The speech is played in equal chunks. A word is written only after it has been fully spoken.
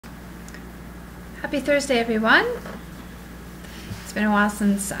Happy Thursday, everyone. It's been a while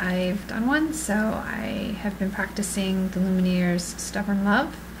since I've done one, so I have been practicing the Lumineers' Stubborn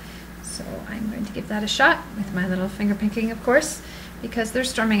Love. So I'm going to give that a shot with my little finger picking, of course, because their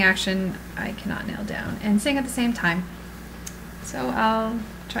strumming action I cannot nail down and sing at the same time. So I'll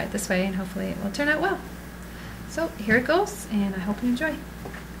try it this way and hopefully it will turn out well. So here it goes, and I hope you enjoy.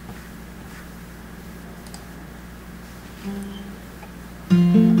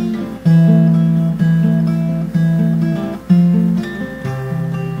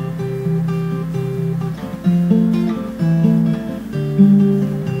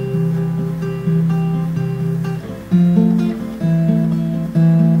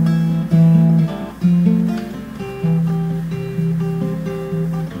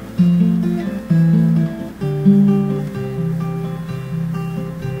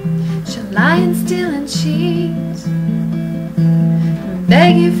 Lying still and cheat,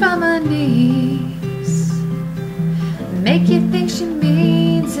 beg you from her knees, make you think she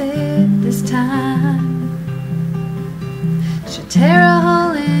means it this time. She'll tear a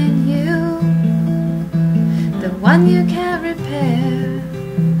hole in you, the one you can't repair,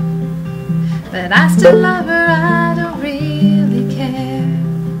 but I still love her, I don't really care.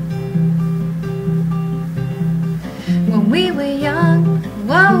 When we were young,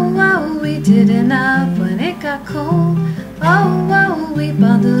 whoa, whoa, we did enough. When it got cold, oh, whoa, we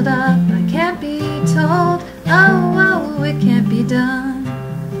bundled up. I can't be told, oh, whoa, it can't be done.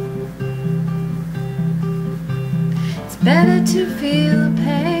 It's better to feel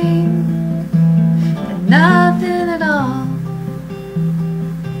pain than nothing at all.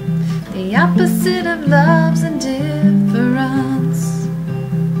 The opposite of love's indifference.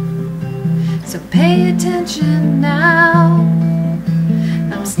 So pay attention now.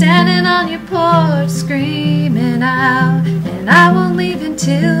 I'm standing on your porch screaming out, and I won't leave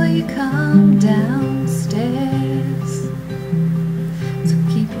until you come downstairs. So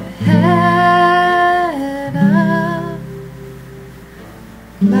keep your head up,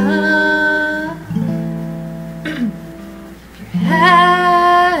 love. Keep your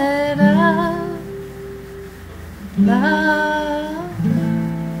head up, love.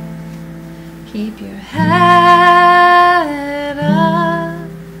 Keep your head up.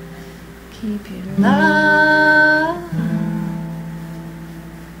 Keep your love.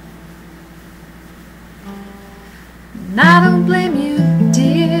 And I don't blame you,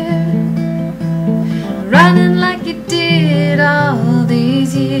 dear, running like you did all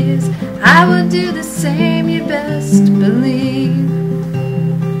these years. I would do the same, you best believe.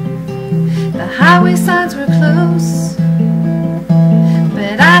 The highway signs were close,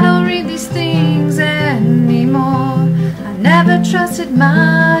 but I don't read these things anymore. I never trusted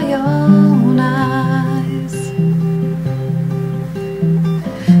my own eyes.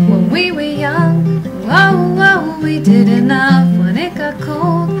 When we were young, oh, oh, we did enough. When it got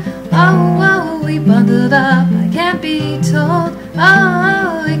cold, oh, oh, we bundled up. I can't be told,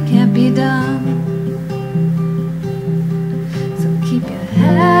 oh, it can't be done. So keep your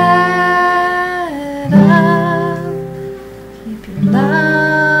head up, keep your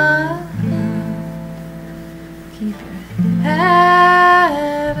love, keep your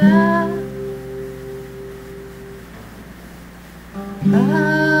head up,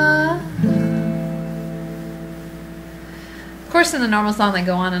 love. Of course, in the normal song they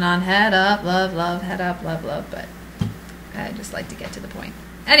go on and on, head up, love, love, head up, love, love, but I just like to get to the point.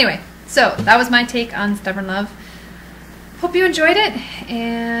 Anyway, so that was my take on Stubborn Love. Hope you enjoyed it,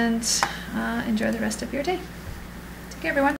 and enjoy the rest of your day. Take care, everyone.